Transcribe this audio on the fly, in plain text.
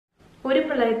ഒരു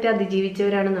പ്രളയത്തെ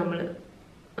അതിജീവിച്ചവരാണ് നമ്മൾ.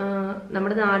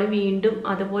 നമ്മുടെ നാട് വീണ്ടും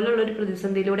അതുപോലുള്ള ഒരു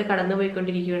പ്രതിസന്ധിയിലൂടെ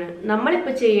കടന്നുപോയിക്കൊണ്ടിരിക്കുകയാണ്.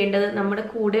 നമ്മളിപ്പോൾ ചെയ്യേണ്ടത് നമ്മുടെ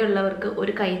കൂടെയുള്ളവർക്ക്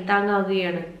ഒരു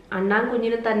കൈത്താങ്ങാകുകയാണ്. അണ്ണാൻ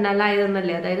കുഞ്ഞിന്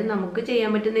തന്നാലായതെന്നല്ലേ, അതായത് നമുക്ക്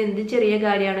ചെയ്യാൻ പറ്റുന്ന എന്ത് ചെറിയ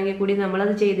കാര്യമാണെങ്കിൽ കൂടി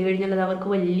നമ്മളത് ചെയ്തു കഴിഞ്ഞാൽ അത് അവർക്ക്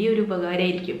വലിയൊരു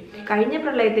ഉപകാരമായിരിക്കും. കഴിഞ്ഞ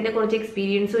പ്രളയത്തിന്റെ കുറച്ച്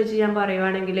എക്സ്പീരിയൻസ് വെച്ച് ഞാൻ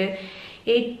പറയുവാണെങ്കിൽ,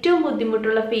 ഏറ്റവും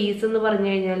ബുദ്ധിമുട്ടുള്ള ഫേസ് എന്ന് പറഞ്ഞു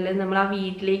കഴിഞ്ഞാൽ നമ്മൾ ആ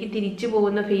വീട്ടിലേക്ക് തിരിച്ചു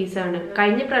പോകുന്ന ഫേസാണ്.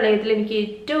 കഴിഞ്ഞ പ്രളയത്തിൽ എനിക്ക്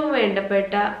ഏറ്റവും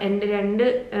വേണ്ടപ്പെട്ട എൻ്റെ 2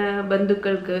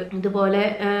 ബന്ധുക്കൾക്ക് ഇതുപോലെ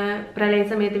പ്രളയ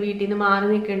സമയത്ത് വീട്ടിൽ നിന്ന് മാറി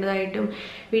നിൽക്കേണ്ടതായിട്ടും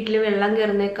വീട്ടിൽ വെള്ളം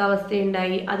കയറുന്നൊക്കെ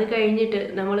അവസ്ഥയുണ്ടായി. അത് കഴിഞ്ഞിട്ട്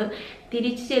നമ്മൾ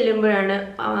തിരിച്ചു ചെല്ലുമ്പോഴാണ്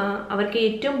അവർക്ക്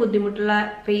ഏറ്റവും ബുദ്ധിമുട്ടുള്ള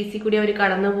ഫേസിൽ കൂടി അവർ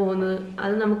കടന്നു പോകുന്നത്.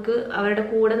 അത് നമുക്ക് അവരുടെ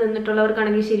കൂടെ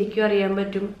നിന്നിട്ടുള്ളവർക്കാണെങ്കിൽ ശരിക്കും അറിയാൻ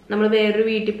പറ്റും. നമ്മൾ വേറൊരു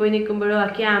വീട്ടിൽ പോയി നിൽക്കുമ്പോഴോ ആ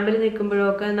ക്യാമ്പിൽ നിൽക്കുമ്പോഴോ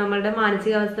ഒക്കെ നമ്മളുടെ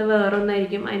മാനസികാവസ്ഥ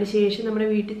വേറൊന്നായിരിക്കും. അതിനുശേഷം നമ്മുടെ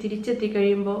വീട്ടിൽ തിരിച്ചെത്തി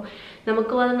കഴിയുമ്പോൾ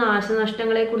നമുക്ക് വന്ന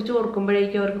നാശനഷ്ടങ്ങളെ കുറിച്ച്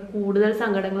ഓർക്കുമ്പോഴേക്കും അവർക്ക് കൂടുതൽ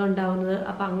സങ്കടങ്ങൾ ഉണ്ടാവുന്നത്.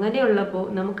 അപ്പം അങ്ങനെയുള്ളപ്പോൾ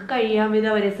നമുക്ക് കഴിയാൻ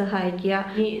വിധം അവരെ സഹായിക്കുക.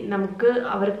 നമുക്ക്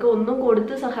അവർക്ക് ഒന്നും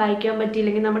കൊടുത്ത് സഹായിക്കാൻ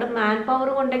പറ്റിയില്ലെങ്കിൽ നമ്മുടെ മാൻ പവർ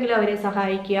കൊണ്ടെങ്കിലും അവരെ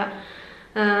സഹായിക്കുക.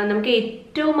 നമുക്ക്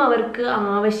ഏറ്റവും അവർക്ക്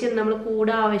ആവശ്യം, നമ്മൾ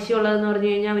കൂടെ ആവശ്യമുള്ളതെന്ന് പറഞ്ഞു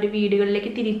കഴിഞ്ഞാൽ അവർ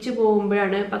വീടുകളിലേക്ക് തിരിച്ചു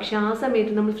പോകുമ്പോഴാണ്. പക്ഷെ ആ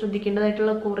സമയത്ത് നമ്മൾ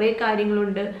ശ്രദ്ധിക്കേണ്ടതായിട്ടുള്ള കുറേ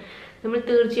കാര്യങ്ങളുണ്ട്. നമ്മൾ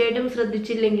തീർച്ചയായിട്ടും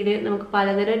ശ്രദ്ധിച്ചില്ലെങ്കിൽ നമുക്ക്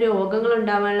പലതരം രോഗങ്ങൾ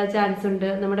ഉണ്ടാവാനുള്ള ചാൻസ് ഉണ്ട്.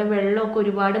 നമ്മുടെ വെള്ളമൊക്കെ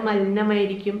ഒരുപാട്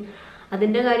മലിനമായിരിക്കും.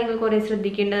 അതിൻ്റെ കാര്യങ്ങൾ കുറേ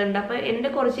ശ്രദ്ധിക്കേണ്ടതുണ്ട്. അപ്പം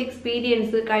എൻ്റെ കുറച്ച്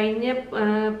എക്സ്പീരിയൻസ് കഴിഞ്ഞ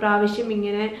പ്രാവശ്യം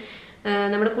ഇങ്ങനെ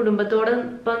നമ്മുടെ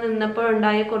കുടുംബത്തോടൊപ്പം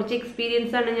നിന്നപ്പോഴുണ്ടായ കുറച്ച്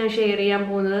എക്സ്പീരിയൻസ് ആണ് ഞാൻ ഷെയർ ചെയ്യാൻ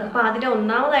പോകുന്നത്. അപ്പൊ അതിൽ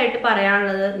ഒന്നാമതായിട്ട്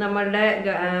പറയാനുള്ളത്, നമ്മളുടെ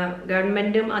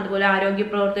ഗവൺമെന്റും അതുപോലെ ആരോഗ്യ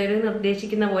പ്രവർത്തകരും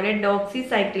നിർദ്ദേശിക്കുന്ന പോലെ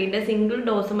ഡോക്സിസൈക്ലിന്റെ സിംഗിൾ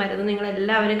ഡോസ് മരുന്ന് നിങ്ങൾ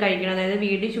എല്ലാവരും കഴിക്കണം. അതായത്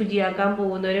വീട് ശുചിയാക്കാൻ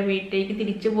പോകുന്നവരും വീട്ടിലേക്ക്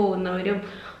തിരിച്ചു പോകുന്നവരും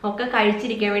ഒക്കെ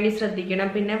കഴിച്ചിരിക്കാൻ വേണ്ടി ശ്രദ്ധിക്കണം.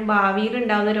 പിന്നെ ഭാവിയിൽ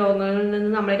ഉണ്ടാകുന്ന രോഗങ്ങളിൽ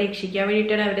നിന്ന് നമ്മളെ രക്ഷിക്കാൻ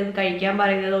വേണ്ടിയിട്ടാണ് അവരത് കഴിക്കാൻ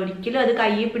പറയുന്നത്. ഒരിക്കലും അത്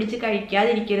കയ്യിൽ പിടിച്ച്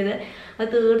കഴിക്കാതിരിക്കരുത്, അത്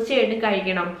തീർച്ചയായിട്ടും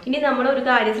കഴിക്കണം. ഇനി നമ്മൾ ഒരു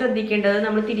കാര്യം ശ്രദ്ധിക്കേണ്ടത്,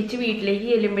 നമ്മൾ തിരിച്ച് വീട്ടിലേക്ക്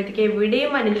ചെല്ലുമ്പോഴത്തേക്ക്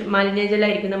എവിടെയും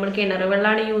മലിനജലമായിരിക്കും. നമ്മൾ കിണർ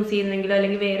വെള്ളമാണ് യൂസ് ചെയ്യുന്നെങ്കിലോ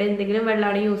അല്ലെങ്കിൽ വേറെ എന്തെങ്കിലും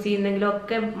വെള്ളമാണ് യൂസ് ചെയ്യുന്നെങ്കിലോ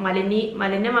ഒക്കെ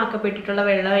മലിനമാക്കപ്പെട്ടിട്ടുള്ള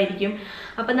വെള്ളമായിരിക്കും.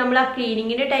 അപ്പം നമ്മൾ ആ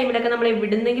ക്ലീനിങ്ങിന്റെ ടൈമിലൊക്കെ നമ്മൾ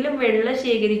എവിടുന്നെങ്കിലും വെള്ളം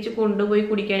ശേഖരിച്ച് കൊണ്ടുപോയി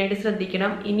കുടിക്കാനായിട്ട്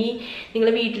ശ്രദ്ധിക്കണം. ഇനി നിങ്ങൾ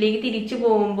വീട്ടിലേക്ക് തിരിച്ചു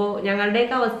പോകുമ്പോൾ,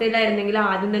 ഞങ്ങളുടെയൊക്കെ അവസ്ഥയിലായിരുന്നെങ്കിൽ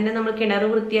ആദ്യം തന്നെ നമ്മൾ കിണർ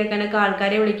വൃത്തിയാക്കാനൊക്കെ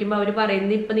ആൾക്കാരെ വിളിക്കുമ്പോൾ അവർ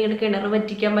പറയുന്നത് ഇപ്പം നിങ്ങൾ കിണർ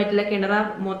വറ്റിക്കാൻ പറ്റില്ല, കിണർ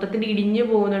മൊത്തത്തിൽ ഇടിഞ്ഞു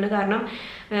പോകുന്നതാണ്. കാരണം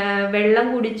വെള്ളം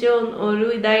കുടിച്ച് ഒരു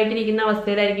ഇതായിട്ടിരിക്കുന്ന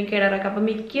അവസ്ഥയിലായിരിക്കും കിണറൊക്കെ. അപ്പം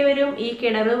മിക്കവരും ഈ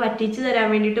കിണർ വറ്റിച്ചു തരാൻ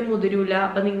വേണ്ടിയിട്ട് മുതിരൂല.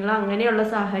 അപ്പം നിങ്ങൾ അങ്ങനെയുള്ള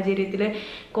സാഹചര്യത്തിൽ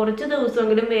കുറച്ച്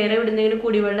ദിവസമെങ്കിലും വേറെ എവിടെന്നെങ്കിലും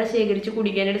കുടിവെള്ളം ശേഖരിച്ച്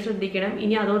കുടിക്കാനായിട്ട് ശ്രദ്ധിക്കണം.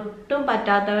 ഇനി അതൊട്ടും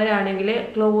പറ്റാത്തവരാണെങ്കിൽ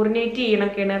ക്ലോറിനേറ്റ് ചെയ്യണം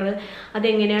കിണർ.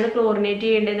 അതെങ്ങനെയാണ് ക്ലോറിനേറ്റ്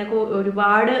ചെയ്യേണ്ടതെന്നൊക്കെ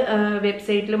ഒരുപാട്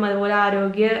വെബ്സൈറ്റിലും അതുപോലെ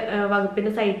ആരോഗ്യ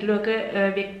വകുപ്പിന്റെ സൈറ്റിലും ഒക്കെ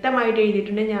വ്യക്തമായിട്ട്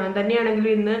എഴുതിയിട്ടുണ്ട്. ഞാൻ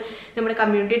തന്നെയാണെങ്കിലും ഇന്ന് നമ്മുടെ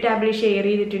കമ്മ്യൂണിറ്റി ടാബിൽ ഷെയർ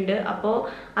ചെയ്തിട്ടുണ്ട്. അപ്പോൾ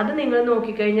അത് നിങ്ങൾ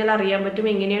നോക്കിക്കഴിഞ്ഞാൽ അറിയാൻ പറ്റും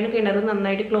എങ്ങനെയാണ് കിണർ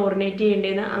നന്നായിട്ട് ക്ലോറിനേറ്റ്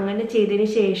ചെയ്യേണ്ടതെന്ന്. അങ്ങനെ ചെയ്തതിന്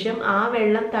ശേഷം ആ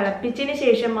വെള്ളം തിളപ്പിച്ചതിന്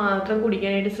ശേഷം മാത്രം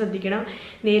കുടിക്കാനായിട്ട് ശ്രദ്ധിക്കണം.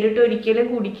 നേരിട്ട് ഒരിക്കലും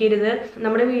കുടിക്കരുത്.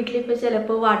 നമ്മുടെ വീട്ടിലിപ്പോൾ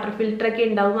ചിലപ്പോൾ വാട്ടർ ഫിൽറ്ററൊക്കെ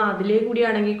ഉണ്ടാവും. അതിലേ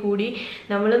കൂടിയാണെങ്കിൽ കൂടി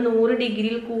നമ്മൾ 100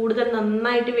 ഡിഗ്രിയിൽ കൂടുതൽ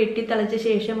നന്നായിട്ട് വെട്ടി തിളച്ച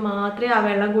ശേഷം മാത്രമേ ആ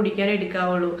വെള്ളം കുടിക്കാൻ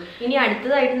എടുക്കാവുള്ളൂ. ഇനി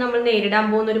അടുത്തതായിട്ട് നമ്മൾ നേരിടാൻ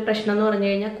പോകുന്ന ഒരു പ്രശ്നം എന്ന് പറഞ്ഞു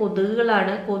കഴിഞ്ഞാൽ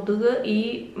കൊതുകുകളാണ്. കൊതുക് ഈ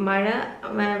മഴ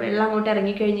വെള്ളം അങ്ങോട്ട്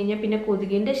ഇറങ്ങിക്കഴിഞ്ഞ് കഴിഞ്ഞാൽ പിന്നെ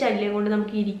കൊതുകിന്റെ ശല്യം കൊണ്ട്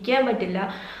നമുക്ക് ഇരിക്കാൻ പറ്റില്ല.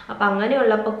 അപ്പം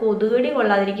അങ്ങനെയുള്ളപ്പോൾ കൊതുകടി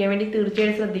കൊള്ളാതിരിക്കാൻ വേണ്ടി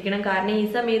തീർച്ചയായും ശ്രദ്ധിക്കണം. കാരണം ഈ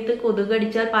സമയത്ത് കൊതുക്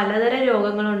അടിച്ചാൽ പലതരം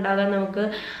രോഗങ്ങൾ ഉണ്ടാകാം നമുക്ക്.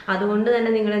 അതുകൊണ്ട്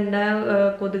തന്നെ നിങ്ങൾ എന്താ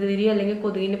കൊതുക് തിരി അല്ലെങ്കിൽ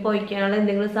കൊതുകിന് പൊയ്ക്കാനുള്ള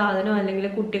എന്തെങ്കിലും സാധനം, അല്ലെങ്കിൽ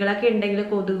കുട്ടികളൊക്കെ ഉണ്ടെങ്കിൽ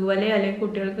കൊതുക് വല, അല്ലെങ്കിൽ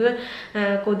കുട്ടികൾക്ക്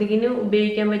കൊതുകിന്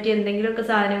ഉപയോഗിക്കാൻ പറ്റിയ എന്തെങ്കിലുമൊക്കെ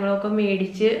സാധനങ്ങളൊക്കെ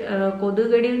മേടിച്ച്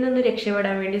കൊതുകടിയിൽ നിന്ന്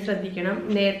രക്ഷപ്പെടാൻ വേണ്ടി ശ്രദ്ധിക്കണം.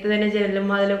 നേരത്തെ തന്നെ ജനലും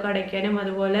വാതിലൊക്കെ അടയ്ക്കാനും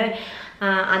അതുപോലെ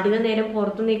അധികം നേരം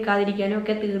പുറത്തു നിൽക്കാതിരിക്കാനും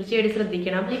ഒക്കെ തീർച്ചയായിട്ടും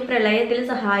ശ്രദ്ധിക്കണം. ഈ പ്രളയത്തിൽ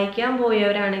സഹായിക്കാൻ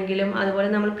പോയവരാണെങ്കിലും അതുപോലെ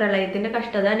നമ്മൾ പ്രളയത്തിന്റെ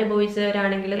കഷ്ടത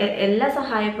അനുഭവിച്ചവരാണെങ്കിലും എല്ലാ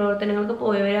സഹായ പ്രവർത്തനങ്ങൾക്ക്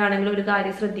പോയവരാണെങ്കിലും ഒരു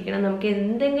കാര്യം ശ്രദ്ധിക്കണം. നമുക്ക്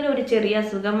എന്തെങ്കിലും ഒരു ചെറിയ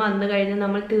അസുഖം വന്നു കഴിഞ്ഞാൽ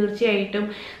നമ്മൾ തീർച്ചയായിട്ടും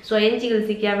സ്വയം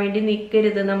ചികിത്സിക്കാൻ വേണ്ടി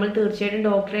നിൽക്കരുത്. നമ്മൾ തീർച്ചയായിട്ടും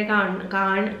ഡോക്ടറെ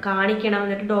കാണിക്കണം.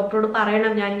 എന്നിട്ട് ഡോക്ടറോട്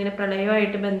പറയണം, ഞാനിങ്ങനെ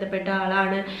പ്രളയമായിട്ട് ബന്ധപ്പെട്ട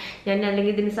ആളാണ്, ഞാൻ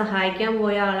അല്ലെങ്കിൽ ഇതിന് സഹായിക്കാൻ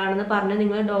പോയ ആളാണെന്ന് പറഞ്ഞ്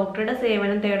നിങ്ങൾ ഡോക്ടറുടെ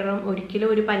സേവനം തേടണം. ഒരിക്കലും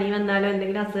ഒരു പനി വന്നാലോ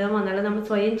എന്തെങ്കിലും അസുഖം വന്നാലോ നമ്മൾ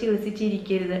സ്വയം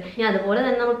ചികിത്സിച്ചിരിക്കരുത്. ഇനി അതുപോലെ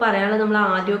തന്നെ നമ്മൾ പറയാനുള്ളത്, നമ്മൾ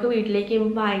ആദ്യമൊക്കെ വീട്ടിലേക്ക്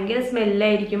ഭയങ്കര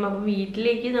സ്മെല്ലായിരിക്കും. അപ്പം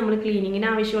വീട്ടിലേക്ക് നമ്മൾ ക്ലീനിങ്ങിന്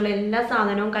ആവശ്യമുള്ള എല്ലാ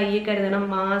സാധനവും കയ്യിൽ കരുതണം.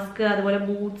 മാസ്ക്, അതുപോലെ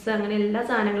ബൂട്ട്സ്, അങ്ങനെ എല്ലാ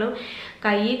സാധനങ്ങളും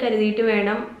കയ്യിൽ കരുതിയിട്ട്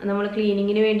വേണം നമ്മൾ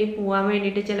ക്ലീനിങ്ങിന് വേണ്ടി പോകാൻ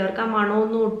വേണ്ടിയിട്ട്. ചിലർക്ക് ആ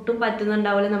മണമൊന്നും ഒട്ടും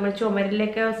പറ്റുന്നുണ്ടാവില്ല. നമ്മൾ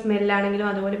ചുമരിലൊക്കെ സ്മെല്ലാണെങ്കിലും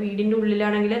അതുപോലെ വീടിൻ്റെ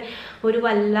ഉള്ളിലാണെങ്കിൽ ഒരു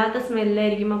വല്ലാത്ത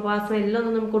സ്മെല്ലായിരിക്കും. അപ്പോൾ ആ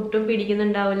സ്മെല്ലൊന്നും നമുക്ക് ഒട്ടും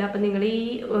പിടിക്കുന്നുണ്ടാവില്ല. അപ്പം നിങ്ങൾ ഈ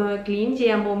ക്ലീൻ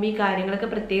ചെയ്യാൻ പോകുമ്പോൾ ഈ കാര്യങ്ങളൊക്കെ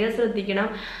പ്രത്യേകം ശ്രദ്ധിക്കണം.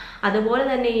 അതുപോലെ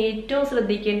തന്നെ ഏറ്റവും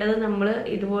ശ്രദ്ധിക്കേണ്ടത് നമ്മൾ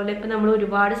ഇതുപോലെ ഇപ്പം നമ്മൾ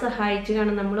ഒരുപാട് സഹായിച്ചു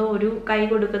കാണും, നമ്മൾ ഒരു കൈ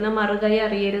കൊടുക്കുന്ന മറുകൈ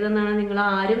അറിയരുതെന്നാണ്.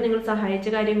 നിങ്ങൾ സഹായിച്ച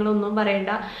കാര്യങ്ങളൊന്നും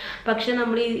പറയണ്ട. പക്ഷെ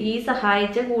നമ്മൾ ഈ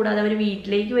സഹായിച്ച കൂടാതെ അവർ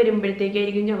വീട്ടിലേക്ക്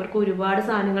വരുമ്പോഴത്തേക്കായിരിക്കും അവർക്ക് ഒരുപാട്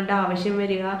സാധനങ്ങളുടെ ആവശ്യം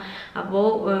വരിക. അപ്പോൾ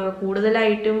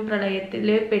കൂടുതലായിട്ടും പ്രളയത്തിൽ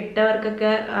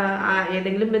പെട്ടവർക്കൊക്കെ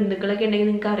ഏതെങ്കിലും ബന്ധുക്കളൊക്കെ ഉണ്ടെങ്കിൽ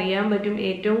നിങ്ങൾക്ക് അറിയാൻ പറ്റും,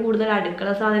 ഏറ്റവും കൂടുതൽ അടുക്കള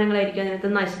സാധനങ്ങളായിരിക്കും അതിനകത്ത്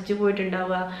നശിച്ചു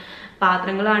പോയിട്ടുണ്ടാവുക.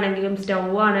 പാത്രങ്ങളാണെങ്കിലും സ്റ്റൗ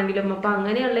ആണെങ്കിലും. അപ്പം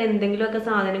അങ്ങനെയുള്ള എന്തെങ്കിലുമൊക്കെ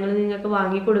സാധനങ്ങൾ നിങ്ങൾക്ക്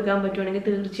വാങ്ങിക്കൊടുക്കാൻ പറ്റുവാണെങ്കിൽ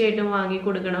തീർച്ചയായിട്ടും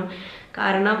വാങ്ങിക്കൊടുക്കണം.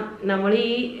 കാരണം നമ്മൾ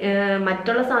ഈ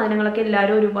മറ്റുള്ള സാധനങ്ങളൊക്കെ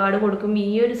എല്ലാവരും ഒരുപാട് കൊടുക്കും, ഈ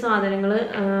ഒരു സാധനങ്ങൾ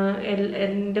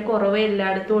എൻ്റെ കുറവ്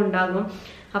എല്ലായിടത്തും ഉണ്ടാകും.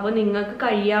 അപ്പോൾ നിങ്ങൾക്ക്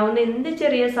കഴിയാവുന്ന എന്ത്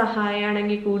ചെറിയ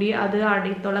സഹായമാണെങ്കിൽ കൂടി അത്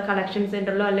അടുത്തുള്ള കളക്ഷൻ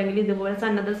സെന്ററിലോ അല്ലെങ്കിൽ ഇതുപോലെ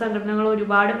സന്നദ്ധ സംഘടനകൾ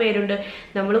ഒരുപാട് പേരുണ്ട്,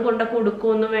 നമ്മൾ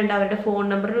കൊടുക്കുകയൊന്നും വേണ്ട. അവരുടെ ഫോൺ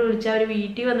നമ്പറിൽ വിളിച്ചാൽ അവർ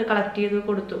വീട്ടിൽ വന്ന് കളക്ട് ചെയ്ത്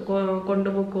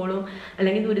കൊണ്ടുപോയിക്കോളും.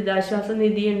 അല്ലെങ്കിൽ ദുരിതാശ്വാസ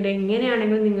നിധി ഉണ്ട്.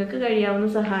 എങ്ങനെയാണെങ്കിലും നിങ്ങൾക്ക് കഴിയാവുന്ന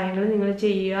സഹായങ്ങൾ നിങ്ങൾ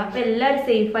ചെയ്യുക. അപ്പം എല്ലാവരും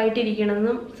സേഫായിട്ട്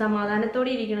ഇരിക്കണമെന്നും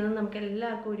സമാധാനത്തോടെ ഇരിക്കണമെന്നും നമുക്ക്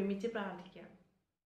എല്ലാവർക്കും ഒരുമിച്ച് പ്രാർത്ഥിക്കാം.